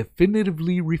been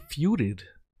definitively refuted.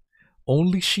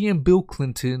 Only she and Bill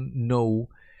Clinton know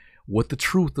what the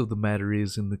truth of the matter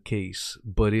is in the case.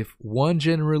 But if one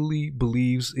generally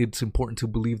believes it's important to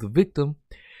believe the victim,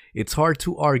 it's hard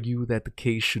to argue that the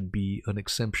case should be an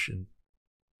exception.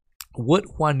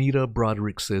 What Juanita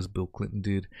Broderick says Bill Clinton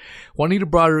did. Juanita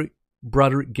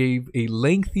Broderick gave a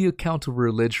lengthy account of her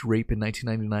alleged rape in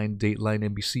 1999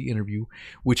 Dateline NBC interview,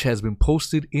 which has been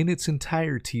posted in its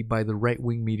entirety by the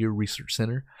right-wing media research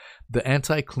center. The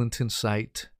anti-Clinton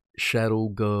site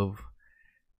ShadowGov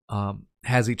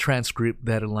has a transcript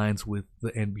that aligns with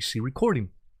the NBC recording.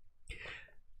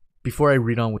 Before I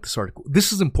read on with this article,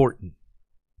 this is important.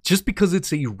 Just because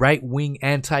it's a right-wing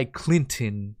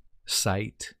anti-Clinton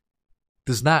site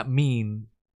does not mean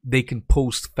they can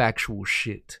post factual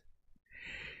shit.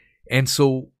 And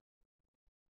so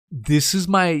this is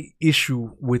my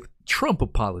issue with Trump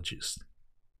apologists.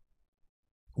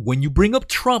 When you bring up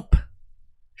Trump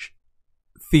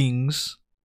things,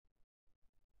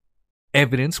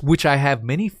 evidence, which I have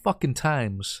many fucking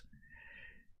times,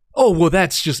 oh, well,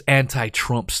 that's just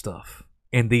anti-Trump stuff.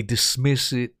 And they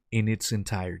dismiss it in its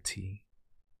entirety.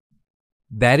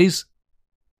 That is,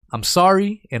 I'm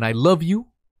sorry, and I love you,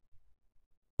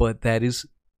 but that is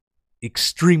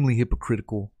extremely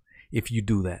hypocritical if you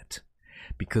do that.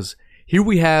 Because here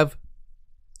we have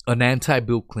an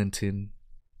anti-Bill Clinton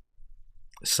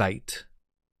site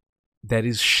that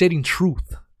is shedding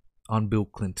truth on Bill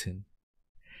Clinton.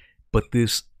 But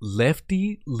this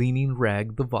lefty-leaning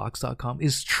rag, thevox.com,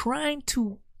 is trying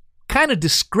to kind of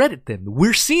discredit them.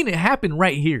 We're seeing it happen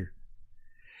right here.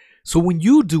 So when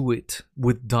you do it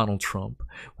with Donald Trump,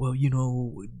 well, you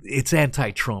know, it's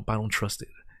anti-Trump. I don't trust it.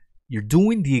 You're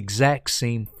doing the exact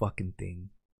same fucking thing.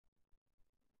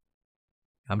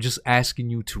 I'm just asking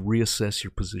you to reassess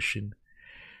your position.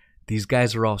 These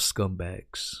guys are all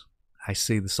scumbags. I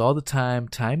say this all the time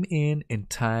in and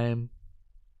time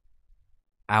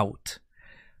out.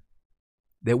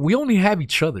 That we only have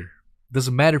each other.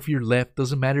 Doesn't matter if you're left,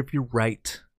 doesn't matter if you're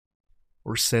right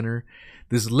or center.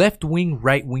 This left-wing,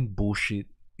 right-wing bullshit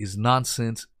is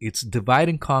nonsense. It's divide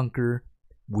and conquer.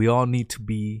 We all need to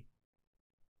be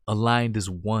aligned as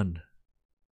one.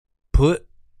 Put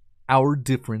our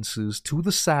differences to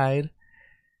the side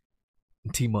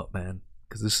and team up, man.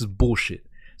 Because this is bullshit.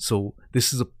 So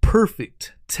this is a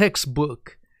perfect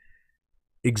textbook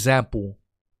example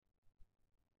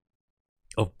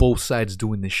of both sides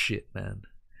doing this shit, man.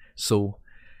 So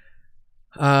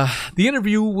the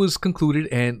interview was concluded,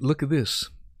 and look at this.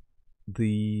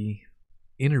 The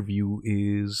interview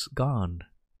is gone.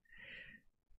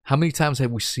 How many times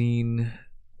have we seen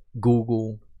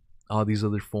Google, all these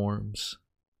other forums,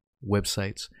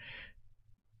 websites,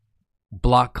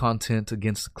 block content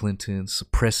against the Clintons,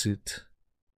 suppress it?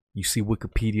 You see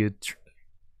Wikipedia,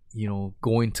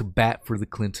 going to bat for the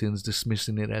Clintons,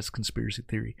 dismissing it as conspiracy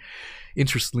theory.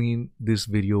 Interestingly, this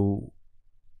video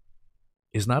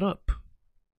is not up.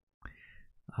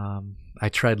 I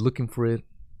tried looking for it.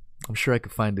 I'm sure I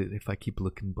could find it if I keep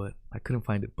looking, but I couldn't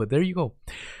find it. But there you go.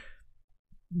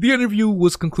 The interview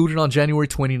was concluded on January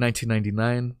 20,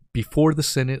 1999, before the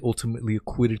Senate ultimately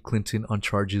acquitted Clinton on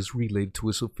charges related to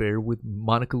his affair with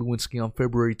Monica Lewinsky on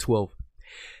February 12.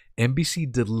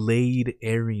 NBC delayed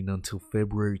airing until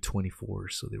February 24,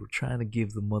 so they were trying to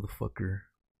give the motherfucker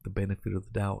the benefit of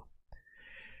the doubt.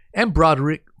 And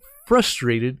Broderick,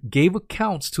 frustrated, gave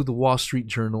accounts to the Wall Street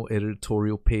Journal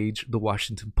editorial page, the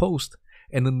Washington Post,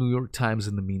 and the New York Times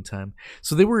in the meantime.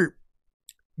 So they were,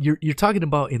 you're talking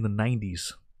about in the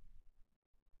 90s.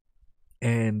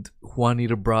 and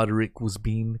Juanita Broderick was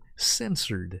being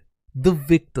censored. The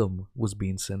victim was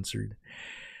being censored.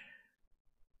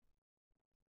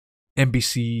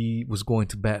 NBC was going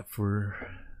to bat for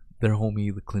their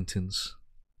homie, the Clintons.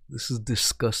 This is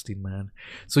disgusting, man.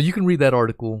 So you can read that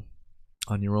article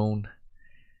on your own.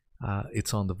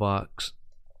 It's on the Vox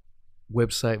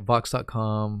website,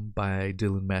 vox.com, by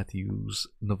Dylan Matthews,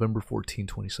 November 14,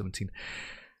 2017.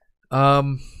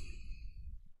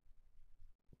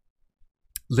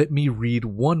 Let me read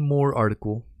one more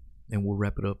article and we'll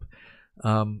wrap it up.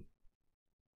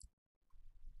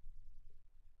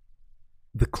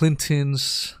 The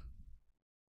Clintons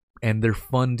and their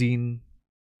funding,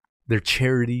 their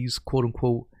charities, quote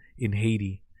unquote, in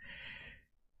Haiti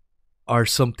are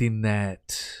something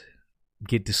that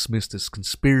get dismissed as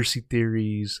conspiracy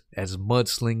theories, as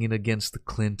mudslinging against the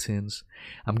Clintons.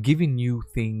 I'm giving you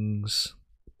things,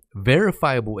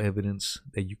 verifiable evidence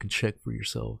that you can check for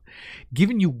yourself,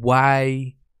 giving you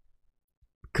why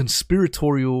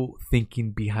conspiratorial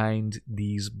thinking behind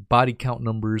these body count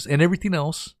numbers and everything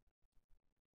else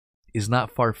is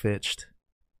not far-fetched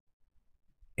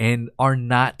and are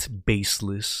not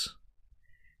baseless.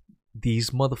 These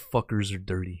motherfuckers are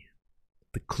dirty.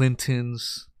 The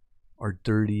Clintons are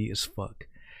dirty as fuck.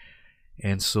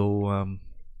 And so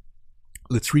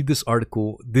let's read this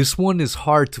article. This one is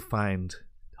hard to find.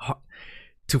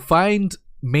 To find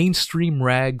mainstream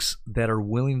rags that are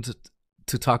willing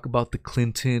to talk about the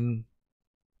Clinton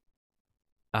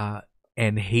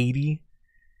and Haiti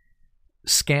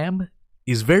scam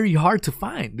is very hard to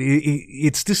find.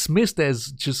 It's dismissed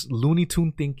as just Looney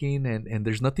Tune thinking, and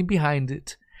there's nothing behind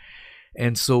it.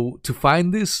 And so to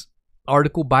find this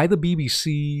article by the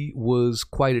BBC was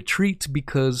quite a treat,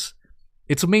 because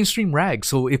it's a mainstream rag.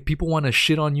 So if people want to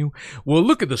shit on you, well,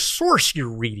 look at the source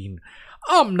you're reading.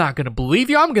 I'm not going to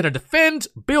believe you. I'm going to defend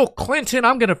Bill Clinton.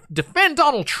 I'm going to defend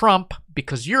Donald Trump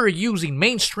because you're using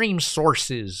mainstream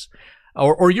sources,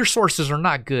 or your sources are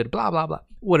not good, blah, blah, blah.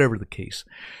 Whatever the case.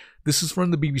 This is from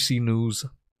the BBC News.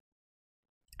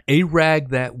 A rag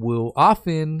that will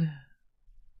often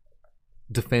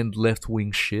defend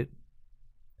left-wing shit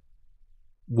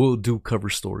will do cover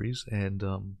stories. And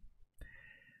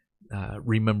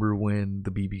remember when the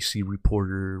BBC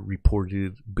reporter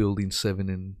reported Building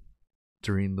 7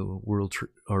 during the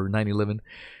 9/11,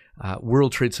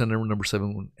 World Trade Center number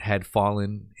 7 had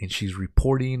fallen, and she's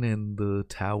reporting, and the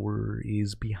tower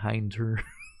is behind her.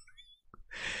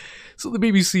 So the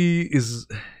BBC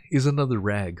is another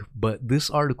rag, but this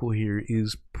article here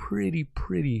is pretty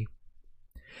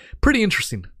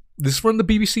interesting. This is from the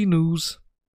BBC News,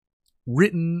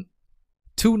 written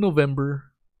 2nd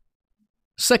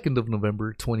of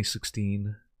November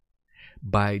 2016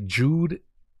 by Jude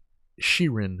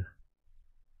Sheeran.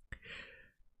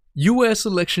 U.S.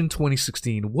 election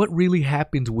 2016. What really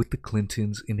happened with the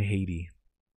Clintons in Haiti?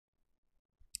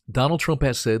 Donald Trump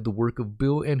has said the work of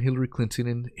Bill and Hillary Clinton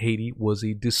in Haiti was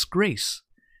a disgrace.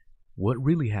 What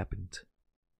really happened?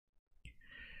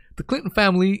 The Clinton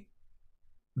family,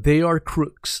 they are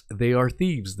crooks, they are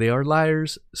thieves, they are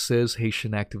liars, says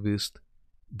Haitian activist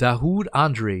Dahoud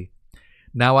Andre.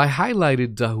 Now, I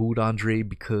highlighted Dahoud Andre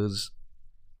because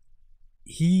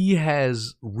he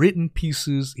has written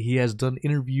pieces, he has done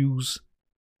interviews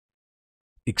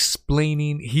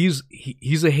explaining, he's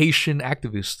a Haitian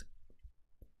activist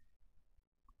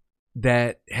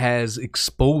that has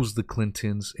exposed the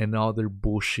Clintons and all their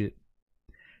bullshit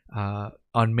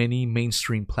on many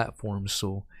mainstream platforms.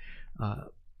 So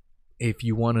if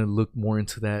you want to look more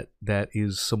into that, that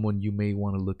is someone you may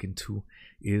want to look into,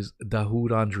 is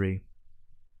Dahoud Andre.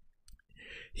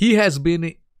 He has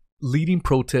been leading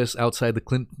protests outside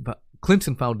the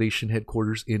Clinton Foundation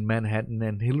headquarters in Manhattan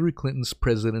and Hillary Clinton's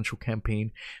presidential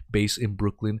campaign base in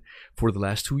Brooklyn for the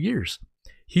last 2 years.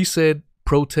 He said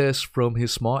protests from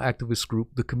his small activist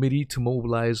group, the Committee to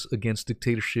Mobilize Against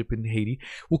Dictatorship in Haiti,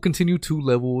 will continue to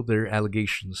level their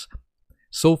allegations.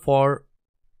 So far,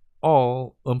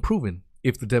 all unproven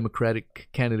if the Democratic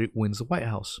candidate wins the White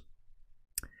House.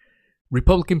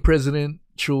 Republican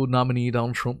presidential nominee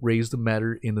Donald Trump raised the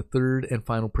matter in the third and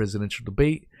final presidential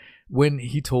debate when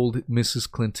he told Mrs.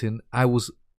 Clinton, I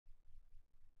was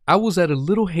at a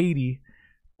little Haiti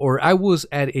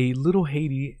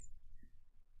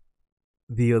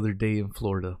the other day in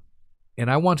Florida,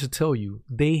 and I want to tell you,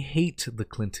 they hate the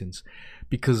Clintons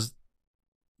because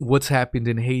what's happened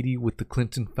in Haiti with the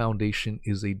Clinton Foundation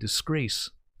is a disgrace.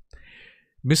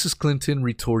 Mrs. Clinton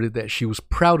retorted that she was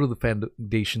proud of the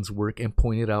foundation's work and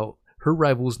pointed out her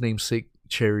rival's namesake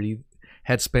charity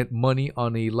had spent money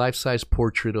on a life-size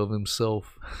portrait of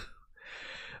himself.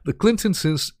 The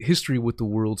Clintons' history with the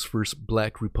world's first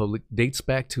black republic dates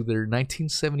back to their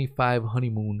 1975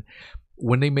 honeymoon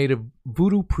when they met a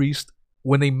voodoo priest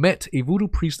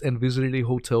and visited a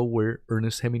hotel where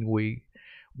Ernest Hemingway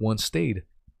once stayed.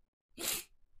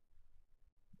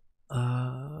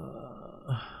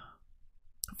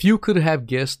 Few could have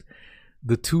guessed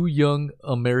the two young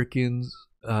Americans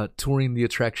touring the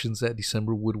attractions that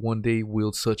December would one day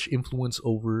wield such influence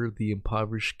over the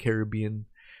impoverished Caribbean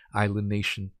island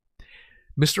nation.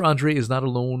 Mr. Andre is not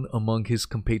alone among his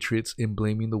compatriots in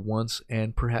blaming the once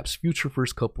and perhaps future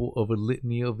first couple of a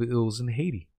litany of ills in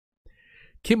Haiti.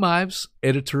 Kim Ives,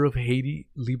 editor of Haiti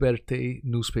Liberté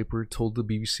newspaper, told the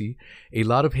BBC, "A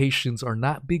lot of Haitians are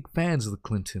not big fans of the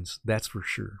Clintons, that's for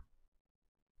sure."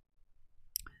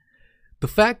 The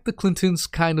fact the Clintons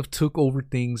kind of took over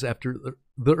things after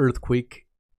the earthquake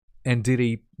and did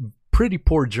a pretty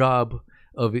poor job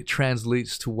of it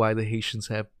translates to why the Haitians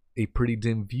have a pretty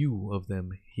dim view of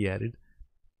them, he added.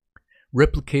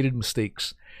 Replicated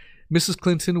mistakes. Mrs.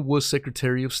 Clinton was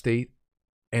Secretary of State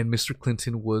and Mr.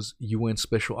 Clinton was UN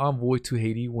Special Envoy to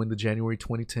Haiti when the January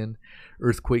 2010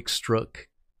 earthquake struck,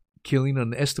 killing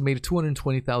an estimated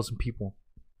 220,000 people.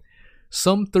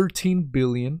 Some $13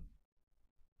 billion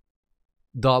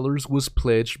was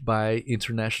pledged by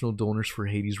international donors for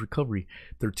Haiti's recovery.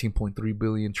 13.3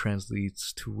 billion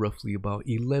translates to roughly about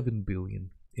 11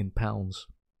 billion in pounds.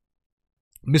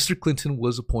 Mr. Clinton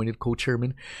was appointed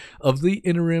co-chairman of the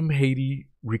Interim Haiti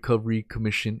Recovery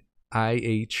Commission,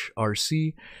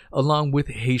 IHRC, along with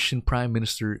Haitian Prime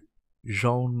Minister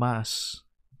Jean-Mas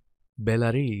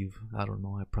Bellarive. I don't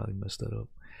know, I probably messed that up.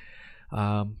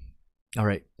 All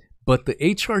right. But the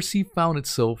HRC found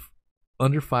itself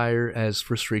under fire as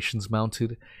frustrations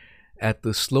mounted at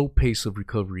the slow pace of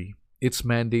recovery. Its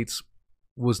mandates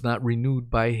was not renewed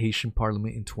by Haitian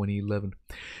Parliament in 2011.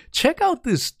 Check out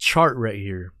this chart right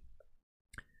here.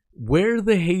 Where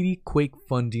the Haiti quake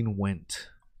funding went.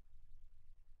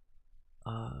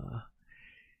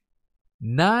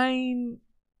 $9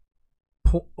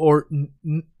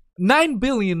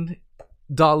 billion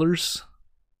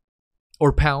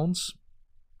or pounds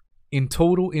in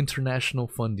total international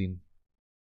funding.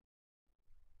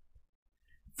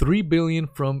 $3 billion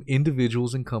from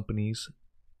individuals and companies,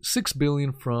 $6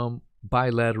 billion from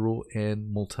bilateral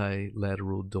and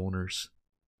multilateral donors.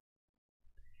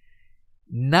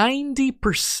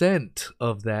 90%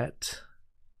 of that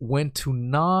went to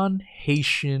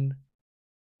non-Haitian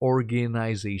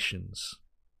organizations.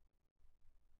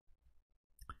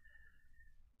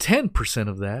 10%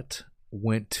 of that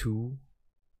went to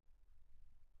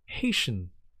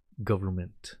Haitian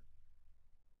government.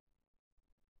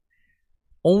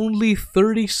 Only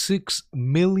 $36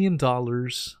 million out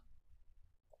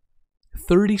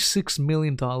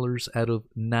of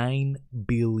 $9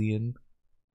 billion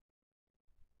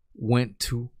went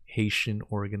to Haitian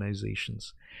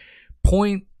organizations.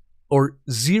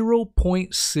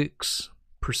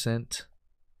 0.6%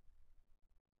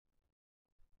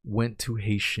 went to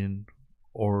Haitian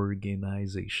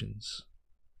organizations.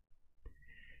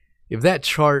 If that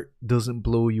chart doesn't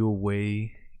blow you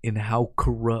away in how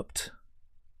corrupt,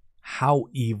 how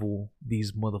evil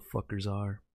these motherfuckers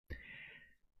are,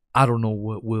 I don't know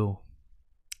what will.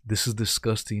 This is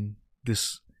disgusting.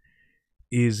 This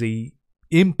is a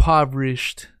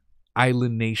impoverished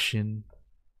island nation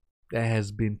that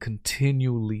has been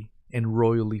continually and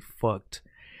royally fucked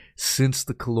since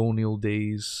the colonial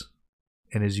days,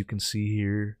 and as you can see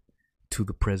here, to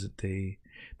the present day.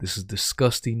 This is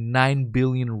disgusting. 9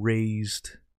 billion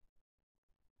raised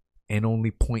and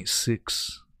only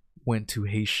 0.6 went to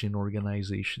Haitian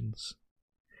organizations.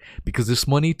 Because this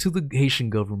money to the Haitian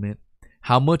government,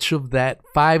 how much of that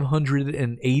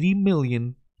 580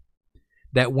 million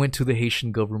that went to the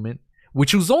Haitian government,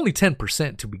 which was only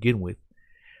 10% to begin with,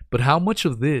 but how much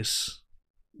of this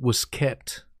was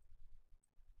kept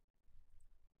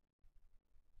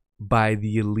by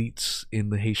the elites in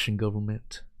the Haitian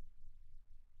government?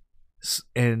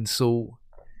 And so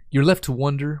you're left to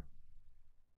wonder,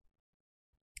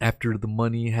 after the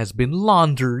money has been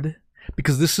laundered,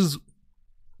 because this is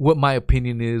what my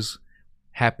opinion is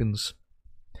happens.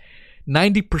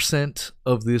 90%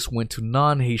 of this went to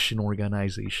non-Haitian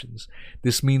organizations.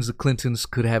 This means the Clintons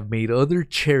could have made other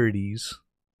charities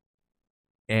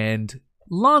and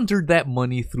laundered that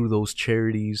money through those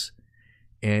charities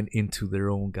and into their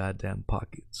own goddamn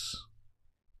pockets.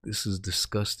 This is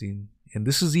disgusting. And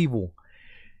this is evil.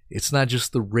 It's not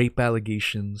just the rape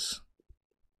allegations,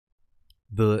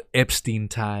 the Epstein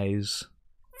ties,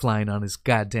 flying on his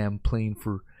goddamn plane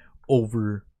for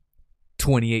over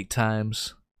 28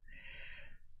 times.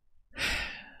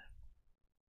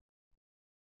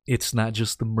 It's not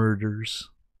just the murders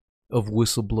of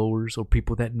whistleblowers or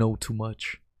people that know too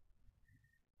much.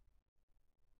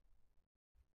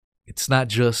 It's not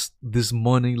just this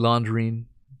money laundering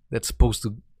that's supposed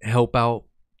to help out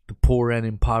the poor and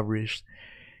impoverished.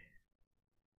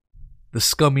 The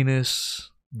scumminess,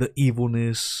 the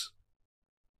evilness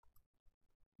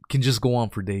can just go on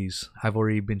for days. I've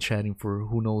already been chatting for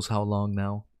who knows how long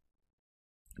now.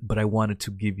 But I wanted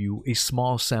to give you a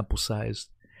small sample size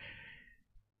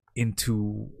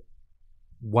into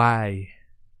why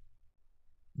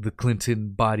the Clinton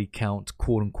body count,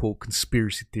 quote unquote,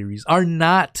 conspiracy theories are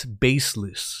not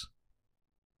baseless.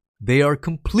 They are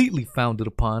completely founded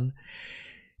upon.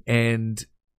 And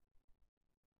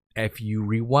if you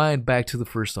rewind back to the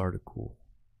first article,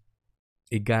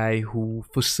 a guy who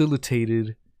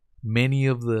facilitated many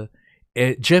of the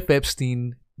Jeff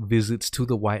Epstein visits to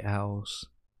the White House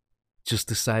just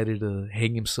decided to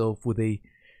hang himself with a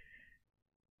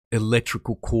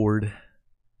electrical cord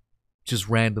just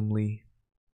randomly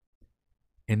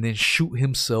and then shoot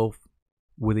himself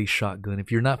with a shotgun.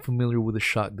 If you're not familiar with a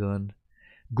shotgun,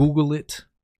 Google it.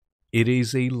 It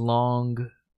is a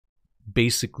long,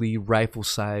 basically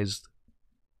rifle-sized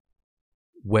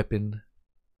weapon.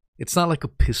 It's not like a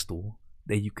pistol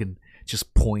that you can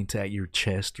just point at your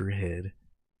chest or head.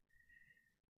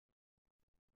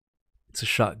 It's a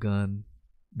shotgun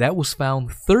that was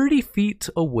found 30 feet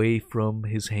away from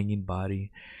his hanging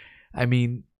body. I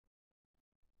mean,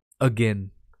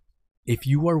 again, if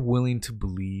you are willing to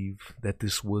believe that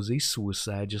this was a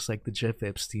suicide, just like the Jeff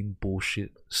Epstein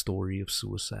bullshit story of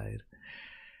suicide,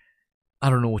 I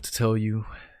don't know what to tell you.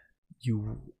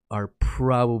 You are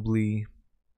probably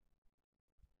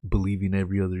believing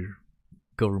every other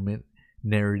government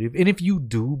narrative. And if you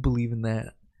do believe in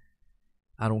that,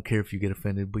 I don't care if you get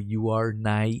offended, but you are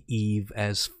naive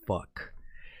as fuck.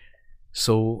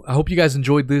 So I hope you guys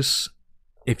enjoyed this.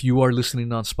 If you are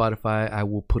listening on Spotify, I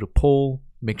will put a poll.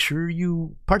 Make sure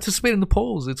you participate in the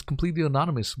polls. It's completely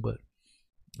anonymous, but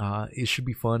it should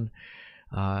be fun.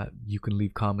 You can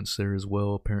leave comments there as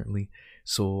well, apparently.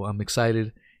 So I'm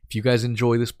excited. If you guys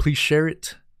enjoy this, please share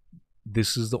it.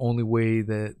 This is the only way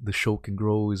that the show can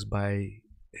grow, is by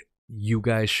you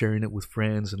guys sharing it with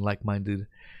friends and like-minded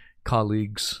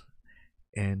colleagues.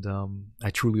 And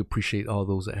I truly appreciate all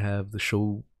those that have. The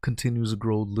show continues to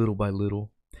grow little by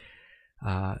little.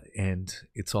 And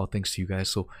it's all thanks to you guys.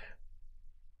 So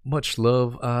much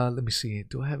love. Let me see.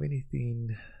 Do I have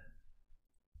anything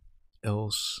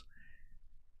else?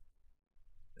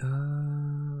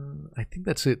 I think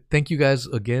that's it. Thank you guys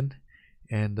again.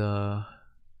 And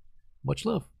much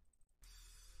love.